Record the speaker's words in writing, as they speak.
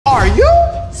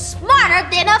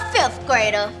5th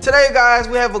grader. Today, guys,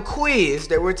 we have a quiz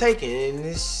that we're taking and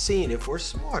it's seeing if we're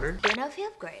smarter Than a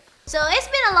 5th grader. So it's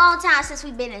been a long time since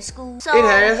we've been in school. So it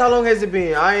has. How long has it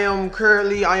been? I am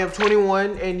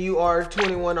 21 and you are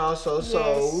 21 also. Yes.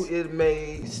 So it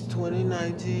makes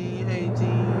 2019,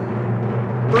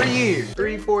 18, 3 years, 4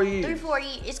 years. 4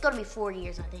 years. It's gonna be 4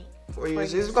 years, I think. 4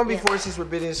 years. It's gonna be 4 since we've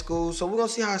been in school. So we're gonna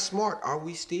see how smart are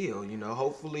we still. You know,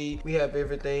 hopefully we have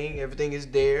everything. Everything is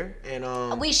there, and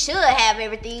we should have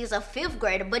everything as a 5th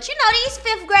grader. But you know, these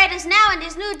 5th graders now in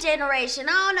this new generation,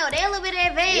 I don't know, they're a little bit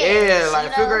advanced. Yeah,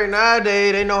 like 5th grade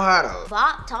nowadays, they know how to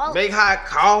talk, make hot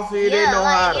coffee. They know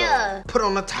how to put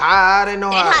on a tie. They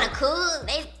know how to cook.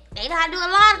 They know how to do a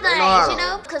lot of things, you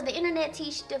know? Because the internet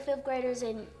teach the 5th graders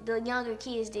and the younger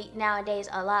kids nowadays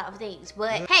a lot of things.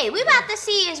 But hey, we about to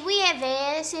see if we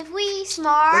advance, if we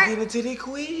smart. Let's get into the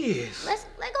quiz. Let's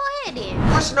go ahead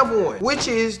then. Question number 1. Which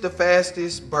is the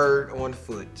fastest bird on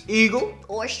foot? Eagle.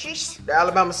 Ostrich. The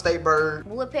Alabama state bird.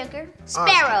 Woodpecker.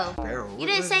 Sparrow. Sparrow. You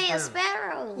didn't say a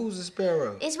sparrow. Who's a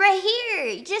sparrow? It's right here.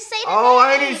 You just say the names.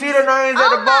 I didn't see the names at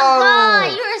the bottom. Oh my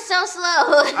God, you are so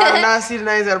slow. I did not see the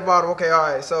names at the bottom. Okay, all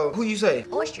right. So who you say?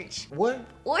 Ostrich. What?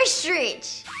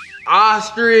 Ostrich.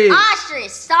 Ostrich.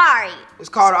 Ostrich. Sorry. It's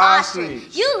called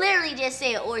ostrich. You literally just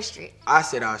said ostrich. I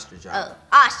said ostrich. Oh,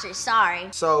 ostrich. Sorry.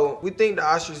 So we think the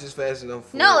ostrich is fast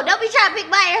enough. No, don't be trying to pick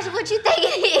my answer. What you think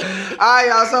it is? All right,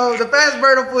 y'all. So the fastest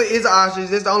bird on foot is an ostrich.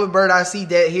 It's the only bird I see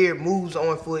that here moves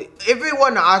on foot. If it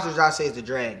wasn't an ostrich, I'd say it's a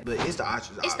dragon. But it's the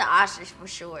ostrich. It's the ostrich for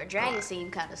sure. Dragons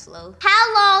seem kind of slow.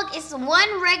 How long is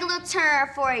one regular term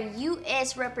for a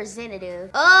U.S. representative?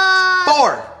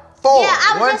 4. 4. Yeah,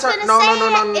 I was just gonna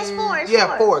say it's 4.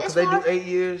 It's 4 because they do 8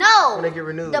 years. No, when they get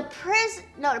renewed. The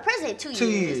president 2 years. 2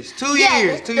 years. 2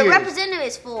 years. 2 years. The representative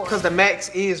is 4. Because the max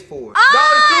is 4. Oh, no,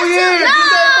 it's 2 years. No. You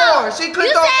said 4. She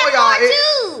clicked on 4, y'all.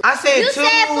 I said 2. You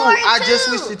said 4 and 2. I just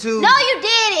switched to 2. No, you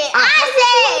didn't. I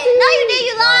said. No, you did.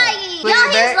 You lying.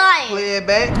 Y'all, he's lying. Play it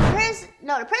back.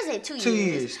 The president 2 years. 2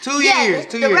 years. 2 years.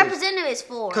 2 years. The representative is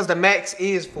 4. Because the max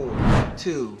is 4.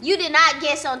 2. You did not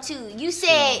guess on 2. You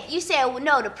said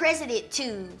no, the president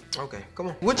 2. Okay, come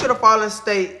on. Which of the following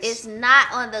states is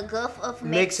not on the Gulf of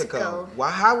Mexico? Why?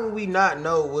 How would we not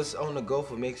know what's on the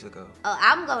Gulf of Mexico? Oh,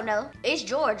 I'm gonna know. It's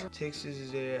Georgia. Texas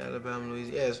is there. Alabama,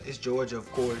 Louisiana. Yes, it's Georgia, of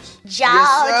course. Georgia.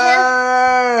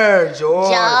 Yes,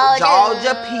 sir.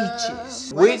 Georgia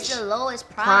peaches. What's the lowest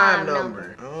prime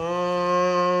number?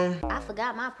 I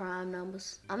forgot my prime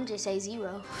numbers. I'm just say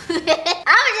 0. I'm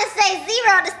just say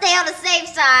 0 to stay on the safe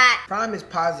side. Prime is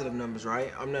positive numbers,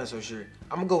 right? I'm not so sure.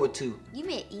 I'm gonna go with 2. You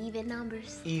meant even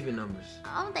numbers? Even numbers.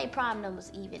 I don't think prime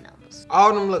numbers even numbers. All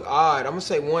of them look odd. I'm gonna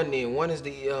say 1 then. 1 is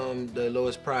the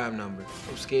lowest prime number.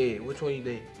 I'm scared. Which one you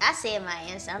think? I said my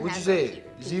answer. What you said?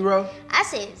 0? I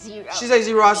said 0. She said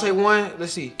 0. I say 1.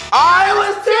 Let's see. Oh, it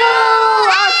was 2.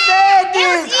 I said this. It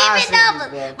was even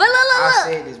numbers. But look. I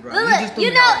said this, bro. Look,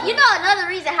 you know another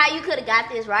reason how you could have got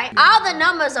this right? All the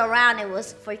numbers around it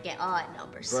was freaking odd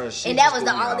numbers. Bro, and that was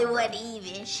the only one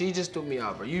even. She just threw me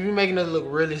off, bro. You be making us look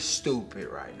really stupid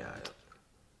right now.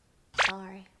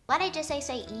 Sorry. Why they just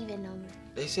say even numbers?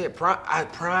 They said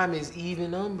prime is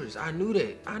even numbers. I knew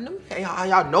that.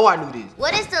 Y'all know I knew this.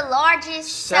 What is the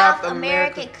largest South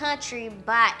American country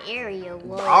by area?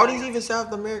 Whoa. All these even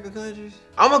South American countries?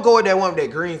 I'm gonna go with that one with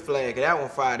that green flag. That one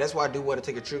fire. That's why I do want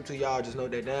to take a trip to y'all. Just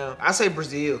note that down. I say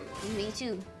Brazil. Me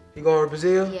too. You going with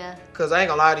Brazil? Yeah. Cause I ain't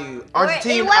gonna lie to you.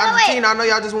 Argentina, wait. I know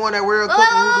y'all just won that World Cup. Wait.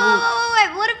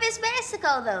 What if it's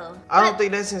Mexico though? I don't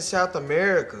think that's in South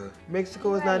America.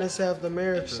 Mexico is not in South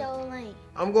America. It's so lame.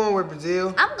 I'm going with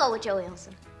Brazil. I'm going with your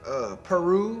answer.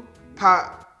 Peru. I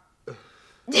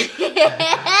was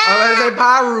gonna say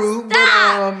Peru,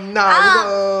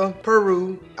 but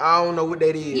Peru. I don't know what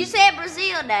that is. You said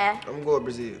Brazil now. I'm going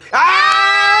with Brazil. I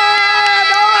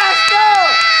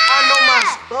know my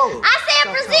stuff. I said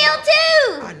Brazil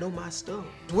too. I know my stuff.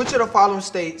 Which of the following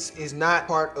states is not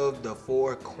part of the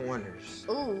 4 corners?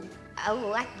 Ooh.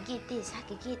 Oh, I can get this.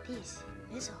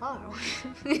 It's a hard one.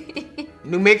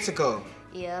 New Mexico.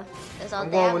 Yeah, that's all. I'm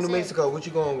going with New Mexico. What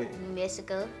you going with? New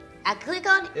Mexico. I click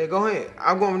on it. Yeah, go ahead.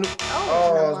 I'm going with New.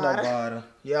 Oh, it's Nevada.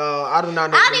 Y'all, I do not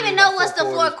know. I don't even know what's the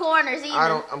 4 corners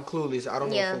either. I'm clueless. I don't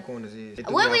know what 4 corners is.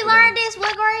 When we learned this,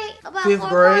 what grade? About 5th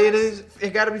grade is.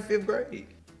 It got to be 5th grade.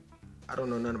 I don't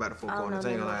know nothing about the 4 corners. I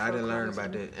ain't gonna lie. I didn't learn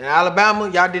about that. In Alabama,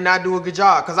 y'all did not do a good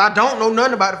job because I don't know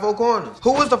nothing about the 4 corners.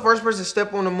 Who was the first person to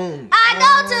step on the moon? I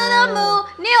go to the moon.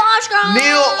 Neil Armstrong.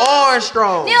 Neil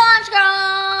Armstrong. Neil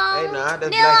Armstrong. Hey, nah, that's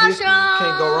Black History.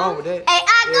 Can't go wrong with that. Hey,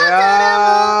 I go to the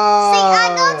moon. See,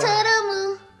 I go to the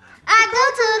moon. I go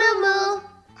to the moon.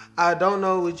 I don't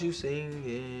know what you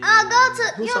singing. I'll go to.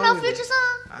 Who You song don't know is Future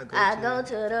that? song? I go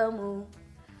to the moon.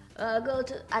 I go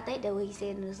to. I think that's what he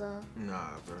said in the song.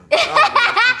 Nah, bro.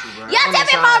 Y'all tell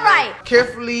me if I'm right.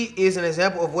 Carefully is an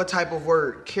example of what type of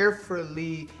word?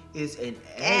 Carefully is an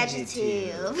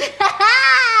adjective.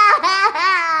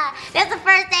 That's the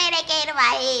first thing that came to my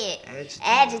head.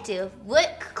 Adjective.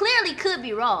 What clearly could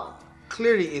be wrong.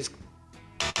 Clearly is.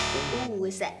 Ooh,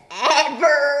 it's an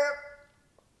adverb.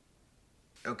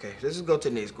 Okay, let's just go to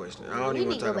the next question. I don't even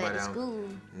want to talk about that. School.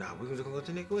 Nah, we're just gonna go to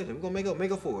the next question. We're gonna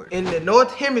make up for it. In the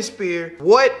North Hemisphere,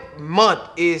 what month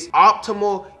is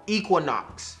optimal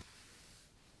equinox?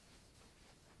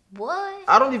 What?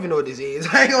 I don't even know what this is.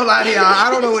 I ain't gonna lie to y'all. I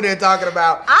don't know what they're talking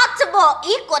about. Optimal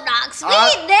equinox. We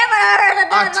never heard of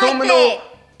nothing like that.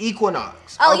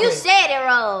 Equinox. Oh, okay. You said it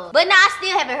wrong. But no, I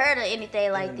still haven't heard of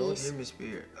anything like this. North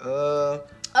Hemisphere.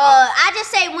 I just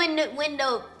say when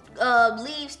the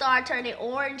leaves start turning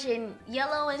orange and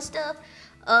yellow and stuff.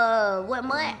 What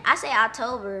month? I say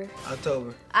October.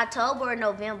 October or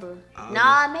November.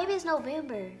 Nah, maybe it's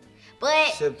November.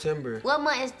 But September. What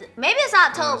month is? Maybe it's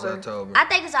October. It's October. I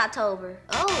think it's October.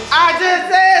 Oh. I just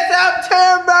said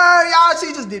September, y'all.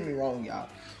 She just did me wrong,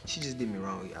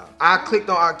 y'all. I clicked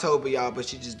on October, y'all, but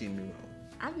she just did me wrong.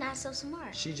 I'm not so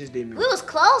smart. She just did me wrong. We was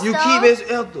close, You though. keep it,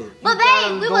 Ethel. But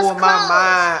babe, we was close. My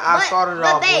mind. I started it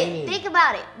off. But babe, think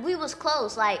about it. We was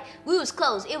close. We was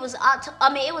close. It was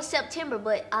it was September,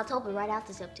 but October right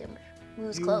after September. We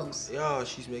was close. Y'all,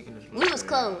 she's making us. We was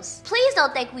close. Please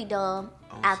don't think we dumb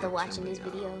after watching this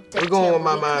video. We're going with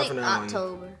my mind for now.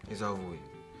 October. It's over with.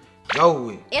 Go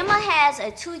with. Emma has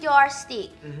a 2-yard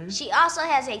stick. She also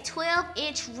has a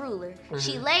 12-inch ruler.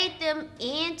 She laid them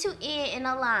end to end in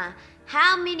a line.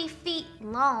 How many feet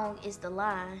long is the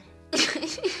line?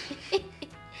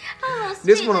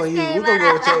 This one on you.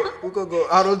 We're gonna go.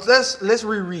 Let's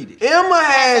reread it. Emma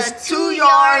has a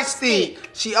 2-yard stick.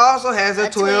 She also has a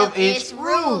 12-inch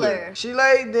ruler. She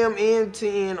laid them end to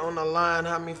end on the line.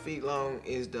 How many feet long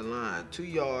is the line? 2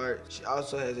 yards. She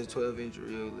also has a 12-inch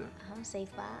ruler. I'm gonna say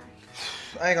 5.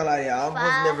 I ain't gonna lie to y'all. I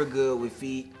was never good with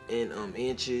feet and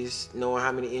inches, knowing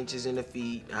how many inches in the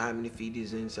feet, and how many feet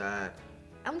is inside.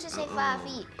 I'm just say 5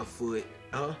 feet. A foot,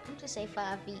 huh? I'm just say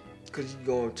 5 feet. Cause you're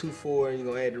going 2, 4, and you're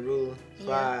gonna add the ruler.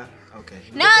 5. Okay.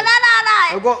 No.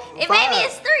 Maybe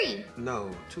it's 3.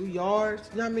 No, 2 yards.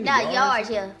 You know how many yards?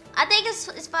 Yeah. I think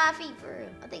it's 5 feet for real.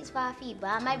 I think it's 5 feet, but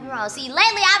I might be wrong. See,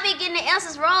 lately I've been getting the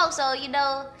answers wrong, so you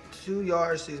know. 2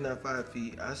 yards is not 5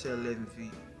 feet. I said 11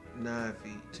 feet. 9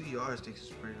 feet. 2 yardsticks is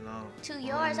pretty long. 2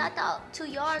 yards? I thought 2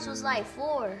 yards was like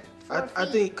 4 feet.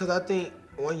 I think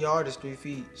 1 yard is 3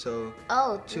 feet. So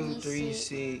 2, 3,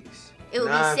 6. It would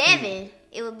be 7. Feet.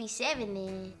 It would be 7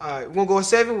 then. All right, we're gonna go with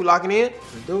 7. We're locking in.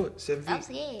 Let's do it. 7 feet. I'm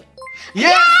scared.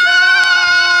 Yes!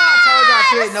 I told y'all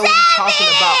I didn't know what I'm talking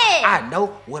about. I know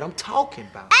what I'm talking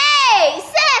about. Hey,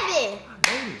 7. I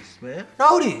know this, man.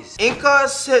 Notice. Inca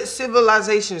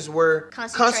civilizations were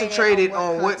concentrated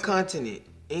on what continent?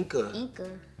 Inca.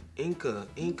 Asia.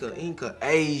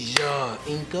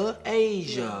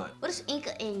 What is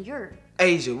Inca in Europe?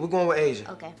 Asia. We're going with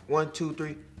Asia. Okay. 1, 2,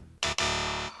 3.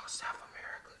 South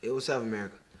America. It was South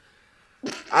America.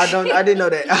 I didn't know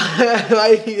that.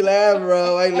 Why you laughing,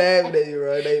 bro? Why you laughing at you,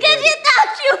 bro? Cause you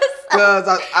thought you was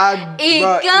Cause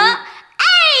Inca,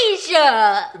 Asia.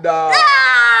 Nah.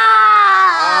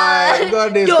 Alright, go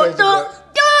to this question,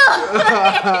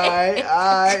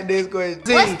 Alright, this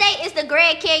question. What state is the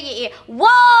Grand Canyon in? Whoa!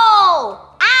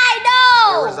 I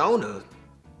know! Arizona.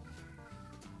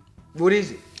 What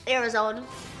is it? Arizona.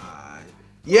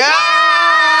 Yeah!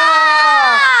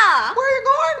 Where you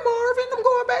going, Marvin? I'm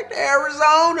going back to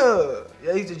Arizona.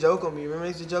 Yeah, he used to joke on me. Remember he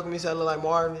used to joke on me, said I look like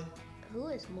Marvin? Who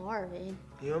is Marvin?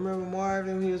 You don't remember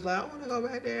Marvin? He was like, I want to go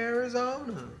back to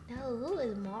Arizona. No, who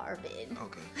is Marvin?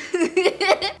 Okay.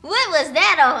 What was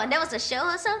that on? That was a show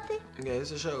or something? Yeah, it's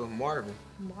a show. Marvin.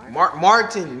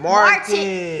 Martin.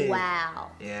 Martin. Wow.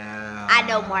 Yeah. I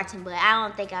know Martin, but I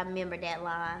don't think I remember that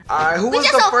line. All right, who was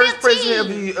the first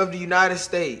president of the United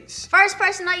States? First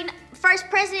president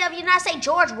of the United States,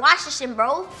 George Washington,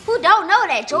 bro. Who don't know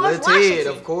that? George Washington.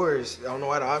 Of course. I don't know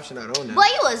why the option not on there. Boy,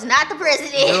 you was not the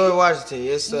president. George Washington,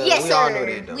 yes sir. Yes, we all know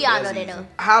that though. We all know that though.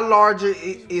 How larger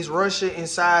is Russia in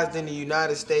size than the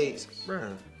United States?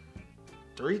 Bruh,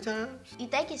 3 times? You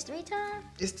think it's 3 times?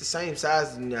 It's the same size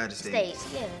as the United States.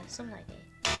 Yeah, something like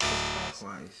that.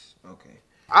 Twice. Okay.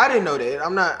 I didn't know that.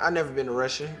 I never been to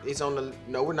Russia. It's on the.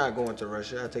 No, we're not going to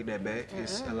Russia. I take that back.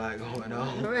 It's a lot going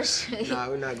on. Russia. Nah,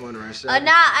 we're not going to Russia.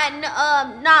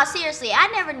 Nah, seriously, I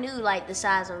never knew like the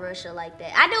size of Russia like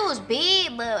that. I knew it was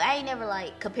big, but I ain't never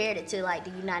like compared it to like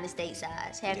the United States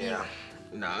size. Have you?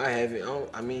 No, I haven't.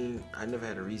 I mean, I never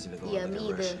had a reason to go on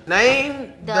me rush. either.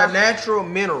 Name the natural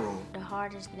mineral. The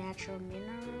hardest natural mineral?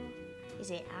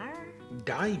 Is it iron?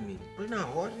 Diamond. What's not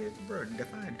hard, bro?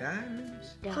 Define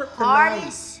diamonds. The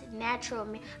hardest natural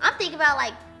mineral. I'm thinking about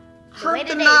like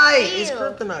kryptonite. It's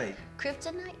kryptonite.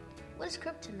 Kryptonite? What is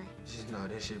kryptonite? Just know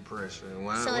that shit pressure.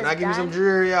 When I give me some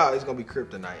jewelry out, it's gonna be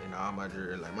kryptonite, and all my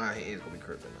jewelry, like my head, is gonna be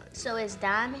kryptonite. So it's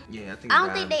diamond? Yeah, I think. I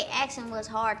don't think they asking what's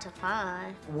hard to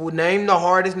find. Well, name the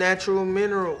hardest natural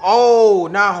mineral. Oh,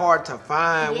 not hard to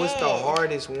find. Yeah. What's the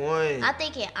hardest one? I'm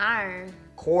thinking iron.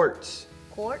 Quartz.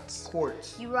 Quartz?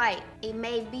 Quartz. You're right. It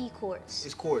may be quartz.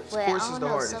 It's quartz. But Quartz is the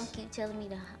hardest. Some keep telling me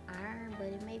the iron, but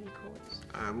it may be quartz.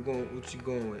 Alright, we're going. What you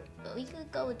going with? But we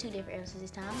could go with 2 different answers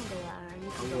this time. I'm gonna go with iron.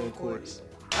 You can go with quartz.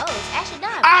 Oh, it's actually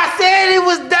diamond. I said it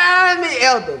was diamond,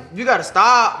 Ethel. You gotta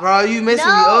stop, bro. You messing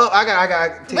me up. I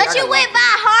got. But you went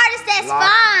by hardest. That's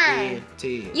fine.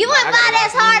 You went by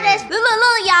that's hardest. Look,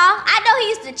 y'all. I know he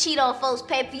used to cheat on folks'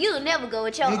 paper. You'll never go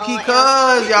with your own answer.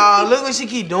 Because, y'all, look what she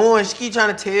keep doing. She keep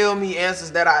trying to tell me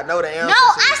answers that I know the answer. No,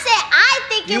 I said I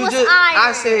think it was iron.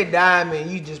 I said diamond.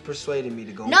 You just persuaded me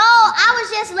to go. No, I was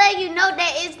just letting you know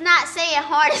that it's not saying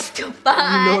hardest to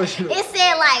find. You know it's it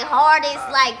said like hardest,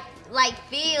 like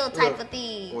field type of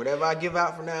thing. Whatever I give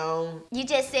out from now on. You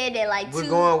just said that like we're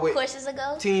 2 questions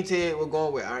ago. Team Ted, we're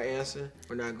going with our answer.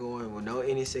 We're not going with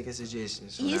any second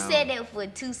suggestions. You said that for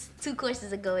two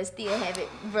questions ago and still haven't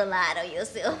relied on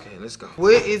yourself. Okay, let's go.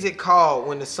 What is it called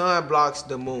when the sun blocks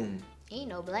the moon? Ain't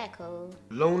no black hole.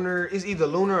 Lunar. It's either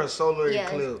lunar or solar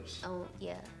eclipse. Oh,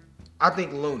 yeah. I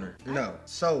think lunar. No,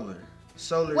 solar.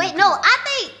 Solar. Wait, no, I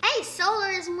think solar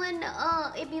is when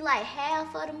it be like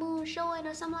half of the moon showing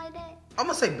or something like that. I'm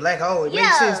gonna say black hole. It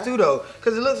makes sense too though,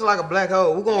 cause it looks like a black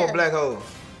hole. We're going with black hole.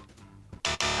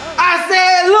 I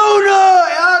said lunar.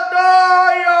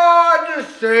 I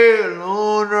just said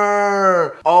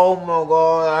lunar. Oh my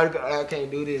god, I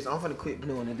can't do this. I'm finna quit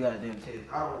doing this goddamn test.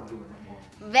 I don't wanna do it no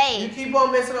more. Babe, you keep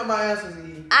on messing up my answers,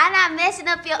 E. I'm not messing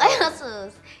up your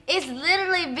answers. It's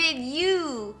literally been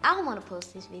you. I don't want to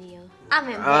post this video. I'm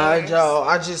embarrassed. Alright, y'all.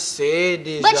 I just said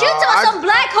this. But you told some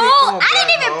black hole. I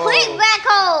didn't even pick black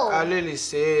hole. I literally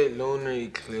said lunar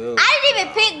eclipse. I didn't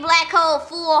even pick black hole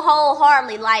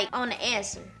wholeheartedly, like on the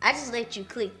answer. I just let you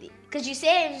click it. Cause you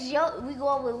said it was we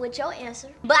going with your answer.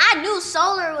 But I knew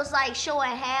solar was like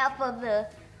showing half of the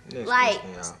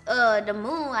the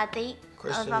moon, I think.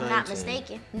 Question if I'm 19. not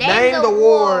mistaken. Name the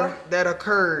war that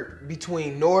occurred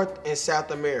between North and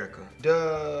South America.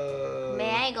 Duh.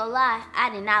 Man, I ain't gonna lie. I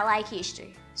did not like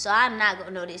history. So I'm not gonna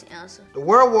know this answer. The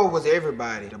World War was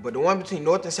everybody. But the one between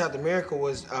North and South America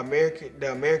was the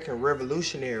American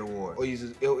Revolutionary War. Or it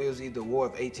was either War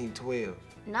of 1812.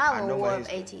 Not War of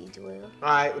 1812.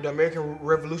 Alright, the American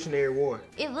Revolutionary War.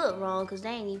 It looked wrong because they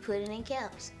ain't even put it in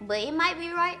caps. But it might be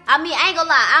right. I mean, I ain't gonna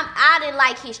lie. I didn't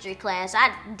like history class.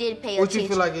 I did pay attention. What you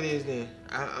feel like it is then?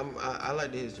 I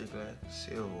like the history class.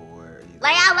 Civil War.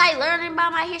 Like I like learning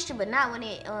about my history, but not when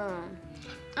it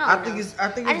I think it's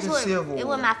the Civil War. It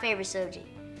was my favorite subject.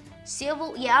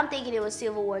 I'm thinking it was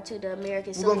Civil War too, the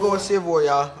American Civil War. We're gonna go with Civil War,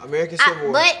 y'all. American Civil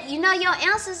War. But you know your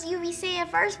answers you be saying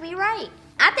first be right.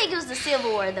 I think it was the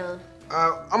Civil War though.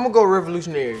 I'm gonna go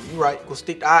Revolutionary. You right. Go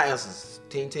stick to our answers.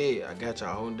 Team Ted, I got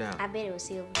y'all. Hold down. I bet it was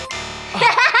Civil War.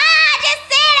 I just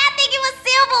said I think it was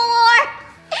Civil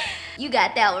War. You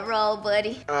got that one wrong,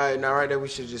 buddy. Alright, now right there we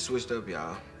should just switch up,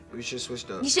 y'all. We should switch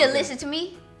up. You should listen to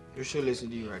me. You should listen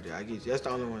to you right there. I get you. That's the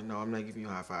only one. No, I'm not giving you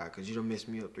a high five because you done messed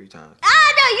me up 3 times.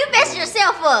 Oh no, you messed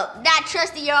yourself up. Not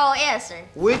trusting your own answer.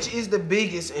 Which is the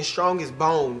biggest and strongest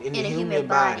bone in the human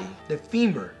body? The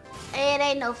femur. It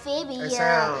ain't no fibia,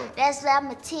 that's like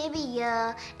my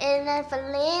tibia, and then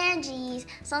phalanges,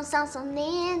 some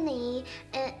nanny.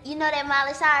 And you know that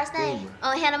Miley Cyrus thing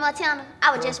on Hannah Montana?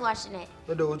 I was just watching that.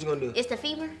 What you gonna do? It's the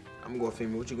femur? I'm going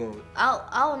femur. What you going with? I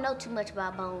don't know too much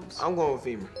about bones. I'm going with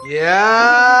femur.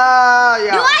 Yeah,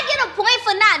 y'all. Do I get a point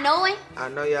for not knowing? I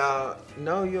know y'all.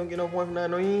 No, you don't get no point for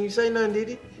not knowing. You didn't say nothing, did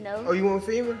you? No. Oh, you want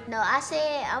femur? No, I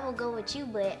said I would go with you,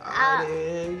 but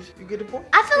you get the point.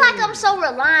 I feel like I'm so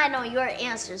relying on your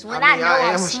answers when I know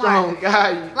I'm smart. I am a strong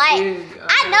guy.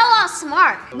 I know I'm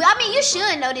smart. But I mean, you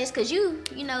should know this because you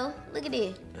know, look at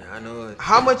this. Yeah, I know it.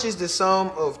 How much is the sum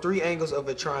of 3 angles of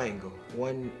a triangle?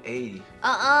 180.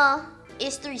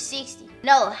 It's 360.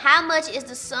 No, how much is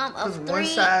the sum of 3 one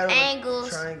side angles?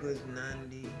 Of a triangle is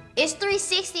 90. It's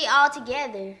 360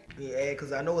 altogether. Yeah,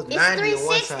 because I know it's 90 on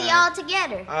one side. It's 360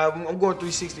 altogether. I'm going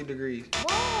 360 degrees.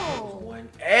 Whoa.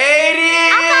 180. I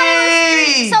thought it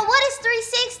was 3. So what is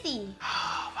 360?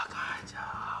 Oh my God,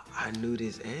 y'all. I knew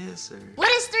this answer. What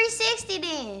is 360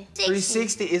 then?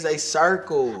 360 is a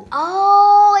circle.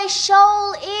 Oh, it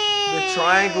sure is. The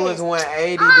triangle is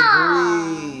 180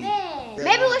 degrees. Man.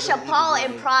 Maybe we should pause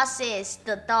and process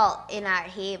the thought in our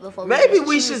head before Maybe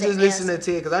we we should just listen to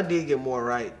Ted, because I did get more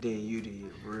right than you did.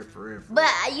 For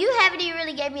But you haven't even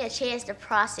really gave me a chance to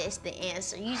process the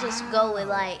answer. You just go with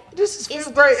like. This is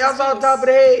 5th grade. That's off the top of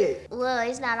the head. Well,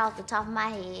 it's not off the top of my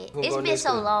head. It's been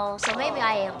so long, so maybe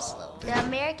I am slow. The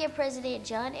American president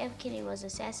John F. Kennedy was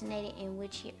assassinated in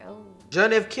which year? Oh.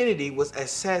 John F. Kennedy was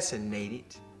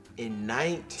assassinated in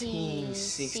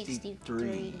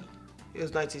 1963. It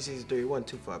was 1963. It wasn't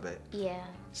too far back. Yeah.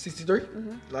 63?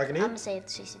 Mm-hmm. Locking in? I'm going to say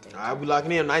it's 63. All right, we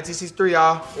locking in. 1963,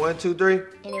 y'all. 1, 2, 3. And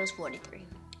it was 43.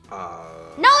 No,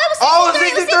 it was 63. Oh,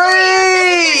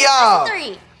 63! Y'all.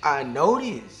 63. I know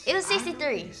this. It was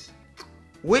 63.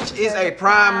 Which is a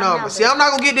prime number? See, I'm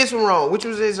not going to get this one wrong. Which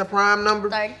is a prime number?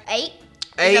 8.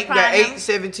 8. You got 8,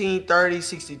 17, 30,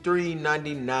 63,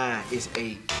 99. It's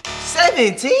 8.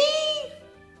 17?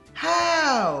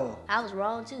 How? I was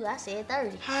wrong too. I said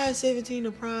 30. How is 17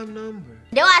 a prime number?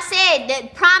 Though I said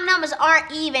that prime numbers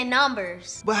aren't even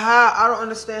numbers. But how? I don't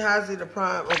understand. How is it a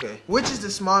prime? Okay. Which is the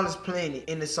smallest planet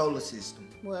in the solar system?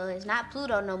 Well, it's not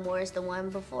Pluto no more. It's the one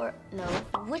before. No.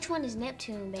 Which one is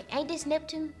Neptune, babe? Ain't this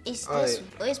Neptune? It's this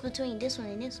one. It's between this one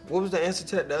and this one. What was the answer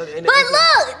to that? But look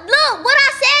what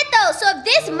I said though. So if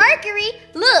this Mercury,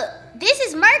 look, this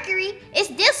is Mercury. It's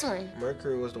this one.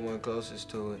 Mercury was the one closest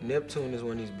to it. Neptune is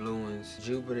one of these blue ones.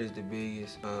 Jupiter is the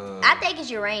biggest. I think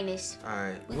it's Uranus. All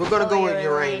right, we're gonna go with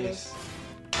Uranus.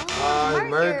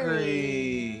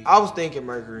 Mercury. I was thinking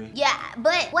Mercury. Yeah,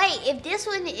 but wait, if this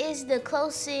one is the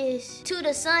closest to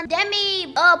the sun, that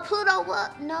means Pluto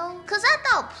what? No, cause I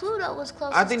thought Pluto was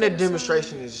closest. I think to the the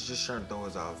demonstration sun. is just trying to throw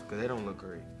us off because they don't look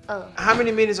great. Oh. How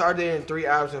many minutes are there in 3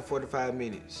 hours and 45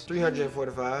 minutes?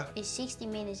 345. It's 60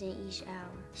 minutes in each hour.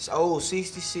 Oh,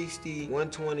 60, 60,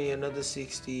 120, another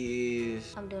 60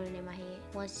 is. I'm doing it in my head.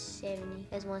 170.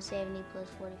 That's 170 plus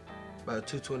 45. About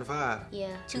 225.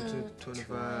 Yeah.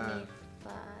 225.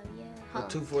 Yeah.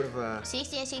 245.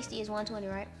 60 and 60 is 120,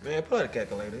 right? Man, pull out a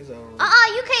calculator. It's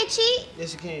all. You can't cheat.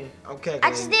 Yes, you can. I'm calculating. I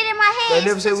just did it in my head. They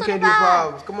never said we can't do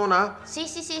problems. Come on now.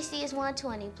 60 is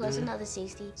 120 plus another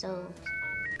 60. So,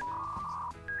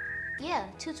 yeah,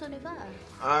 225.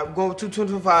 All right, we're going with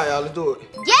 225, y'all. Let's do it.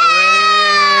 Yeah!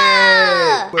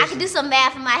 I can do some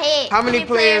math in my head. How many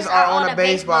players are on a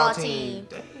baseball team?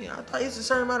 Dang, I thought it's a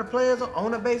certain amount of players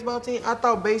on a baseball team. I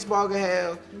thought baseball could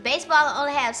have. Baseball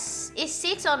only has, it's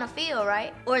 6 on the field,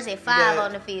 right? Or is it 5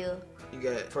 on the field? You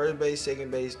got first base,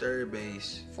 second base, third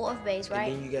base. Fourth base,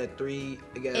 right? And then you got 3.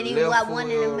 You got and then left you got one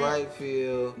field, in the middle. right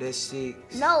field. That's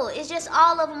 6. No, it's just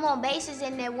all of them on bases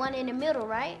and that one in the middle,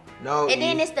 right? No. And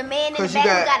then it's the man in the back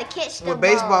who got to catch the ball. With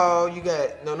baseball, you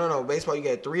got no. Baseball, you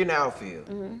got 3 in the outfield.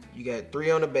 You got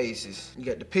 3 on the bases. You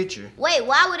got the pitcher. Wait,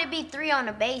 why would it be 3 on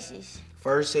the bases?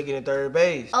 First, second, and third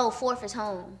base. Oh, fourth is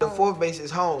home. The fourth base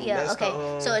is home. Yeah, that's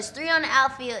okay. So it's 3 on the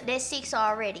outfield. That's 6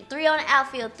 already. 3 on the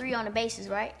outfield, 3 on the bases,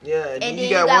 right? Yeah, and then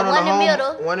you got one in the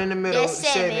middle. One in the middle. That's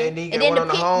 7. And then you got one on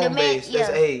the home base.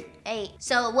 That's 8. 8.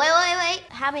 So wait.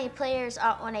 How many players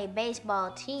are on a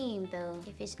baseball team though?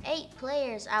 If it's 8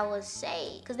 players, I would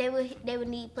say, because they would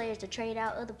need players to trade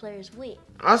out other players with.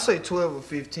 I'd say 12 or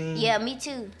 15. Yeah, me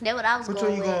too. That's what I was going with. Which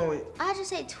one you going with? I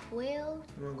just say 12.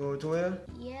 You wanna go with 12?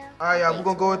 Yeah. All right, y'all. We're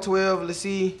gonna go with 12. Let's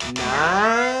see.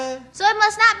 9. So it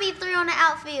must not be 3 on the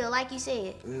outfield, like you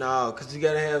said. No, cause you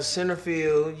gotta have center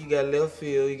field. You got left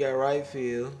field. You got right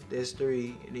field. That's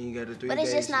 3, and then you got the 3. But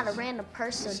it's just not a random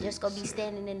person just gonna be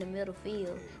standing in the middle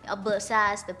field.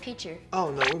 Besides the pitcher. Oh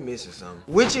no, we're missing something.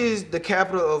 Which is the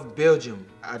capital of Belgium?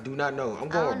 I do not know. I'm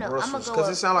going with Brussels because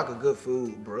it sounds like a good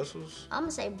food. Brussels. I'm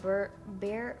gonna say Berlin.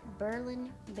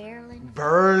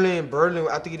 Berlin.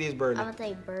 I think it is Berlin. I'm gonna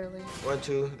say Berlin. 1,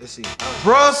 2. Let's see.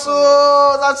 Brussels.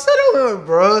 I said it was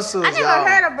Brussels. I never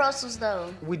heard of Brussels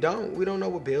though. We don't know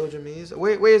what Belgium is.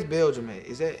 Where is Belgium at?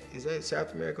 Is that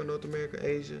South America, North America,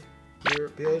 Asia?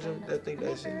 Europe, Belgium? I think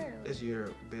that's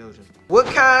Europe, Belgium. What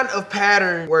kind of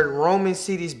pattern were Roman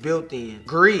cities built in?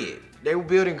 Grid. They were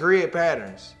built in grid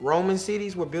patterns. Roman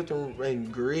cities were built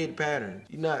in grid patterns.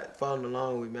 You're not following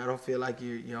along with me. I don't feel like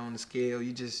you're on the scale.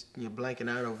 You're blanking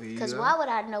out over here. Because why would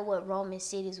I know what Roman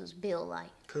cities was built like?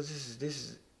 Because this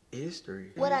is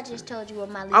history. What I just told you what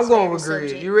my least I'm going with favorite grid.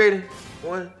 subject. You ready?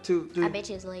 1, 2, 3. I bet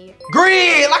you it's layered.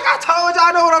 Grid! Like I told you,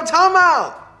 I know what I'm talking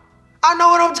about. I know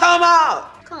what I'm talking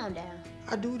about. Calm down.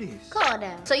 I do this. Calm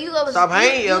down. So you go with Stop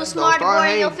hating. You smarter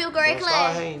boy in your 5th grade Don't class.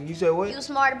 start hating. You said what? You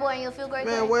smarter boy in your 5th grade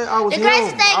class. Man, what? I was him.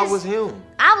 I was him.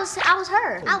 I was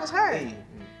her. I was her. Hey,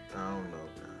 I don't know.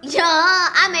 Yeah,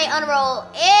 I made honor roll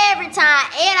every time,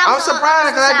 and I'm surprised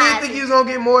because I didn't think you was gonna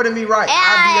get more than me right.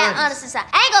 I'll be honest. I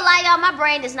ain't gonna lie, y'all. My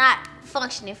brain is not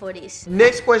functioning for this.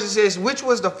 Next question says, which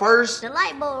was the first? The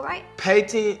light bulb, right?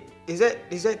 Patent. Is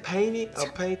that painted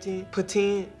or painting?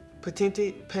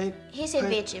 Patented? Paint? His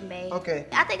invention, babe. Okay.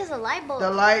 I think it's a light bulb. The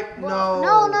light? No.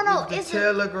 No. It's the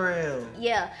telegram.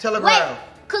 Yeah. Telegraph.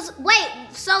 Wait,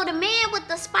 so the man with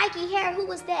the spiky hair, who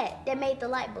was that made the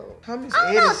light bulb? Thomas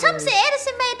Edison.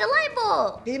 Edison made the light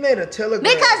bulb. He made a telegram.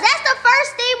 Because that's the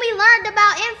first thing we learned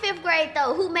about in 5th grade,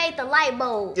 though. Who made the light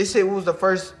bulb? It said what was the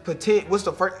first patent? What's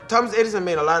the first? Thomas Edison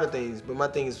made a lot of things, but my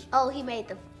thing is. Oh, he made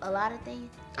a lot of things?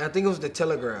 I think it was the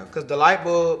telegraph, because the light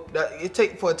bulb,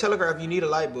 for a telegraph, you need a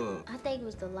light bulb. I think it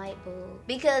was the light bulb.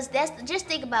 Because just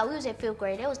think about, we was in 5th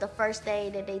grade. That was the first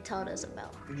thing that they taught us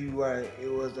about. You right,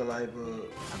 it was the light bulb.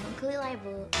 A complete light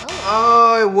bulb.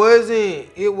 Oh, it wasn't.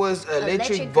 It was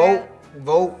electric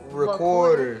vote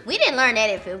recorder. We didn't learn that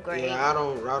in 5th grade. Yeah, I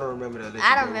don't remember that.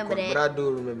 I don't remember that. But I do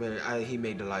remember he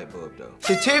made the light bulb though.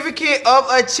 Certificate of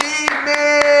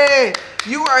Achievement.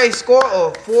 You are a score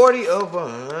of 40 of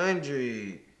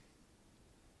 100.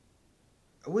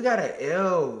 We got an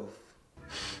L.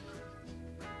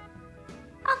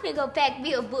 I'm finna go pack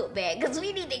me a book bag because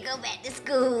we need to go back to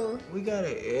school. We got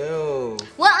an L.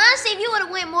 Well, honestly, if you would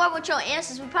have went more with your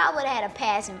answers, we probably would have had a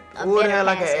passing. We would have had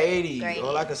like an 80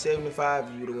 or like a 75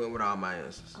 if you would have went with all my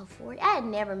answers. A 40? I had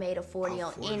never made a 40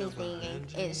 on anything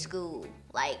in school.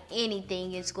 Like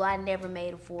anything in school, I never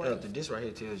made a 40. This right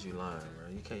here tells you lying, bro.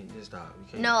 You can't just stop.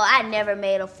 No, I never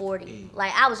made a 40.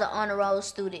 Like I was an honor roll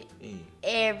student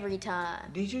every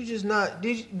time. Did you just not?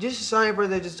 Just the same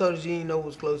person that just told us you didn't know what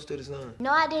was close to the sun?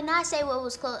 No, I did not say what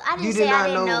was close. I didn't say I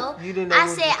didn't know. You didn't know. I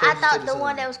said I thought the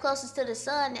one that was closest to the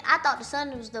sun. I thought the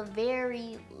sun was the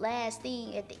very last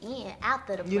thing at the end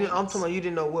after the planet. I'm talking about you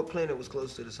didn't know what planet was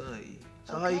close to the sun.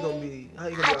 So how you gonna be?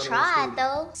 I tried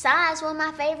though. Science was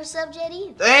my favorite subject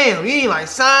either. Damn, you ain't like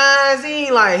science, you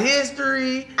ain't like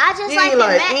history. I just ain't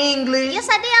like English. Yes,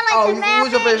 I did. I like the math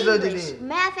what's your favorite and subject English. then?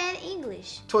 Math and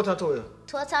English. 12 times 12.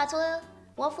 12 times 12?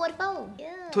 144.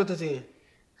 Yeah. 12 times 10.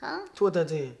 Huh? 12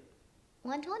 times 10.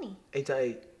 120. 8 times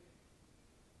 8.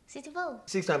 64.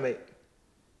 6 times 8.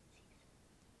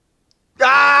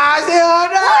 Ah, I said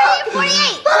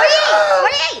 48.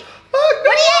 48.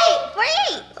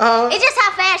 It's just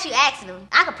how fast you asking them.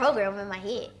 I could program them in my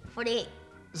head. 48.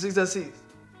 6 times 6.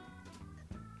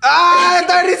 Ah,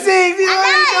 36.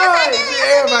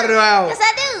 Everybody know how. Yes,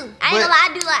 I do. I ain't gonna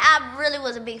lie, I really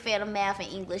was a big fan of math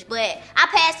and English, but I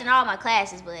passed in all my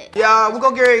classes, but. Y'all, we're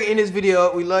gonna get ready to end this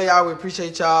video. We love y'all, we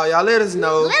appreciate y'all. Y'all let us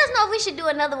know. Let us know if we should do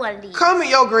another one of these. Comment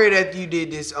your grade after you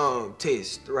did this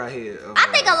test right here. I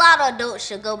think a lot of adults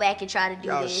should go back and try to do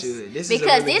y'all this. Should.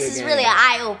 Because this is really an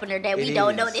eye-opener that we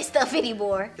don't know this stuff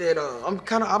anymore.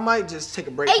 I might just take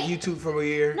a break from YouTube for a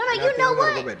year. No, you know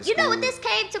what? You know what this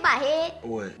came to my head?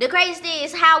 What? The crazy thing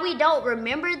is how we don't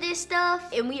remember this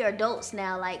stuff, and we are adults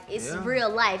now. Like, it's real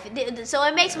life. So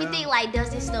it makes me think, like, does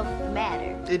this stuff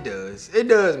matter? It does. It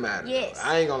does matter. Yes.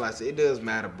 I ain't gonna lie, it does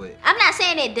matter, but I'm not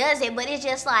saying it doesn't, but it's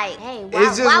just like, hey,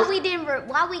 why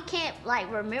we can't like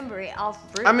remember it off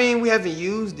rip? I mean, we haven't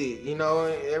used it, you know.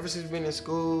 Ever since we've been in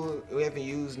school, we haven't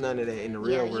used none of that in the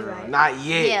real world. Right. Not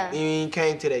yet. Yeah. You ain't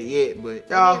came to that yet, but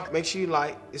y'all make sure you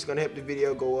like. It's gonna help the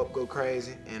video go up, go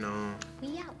crazy, and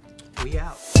we out. We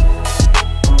out.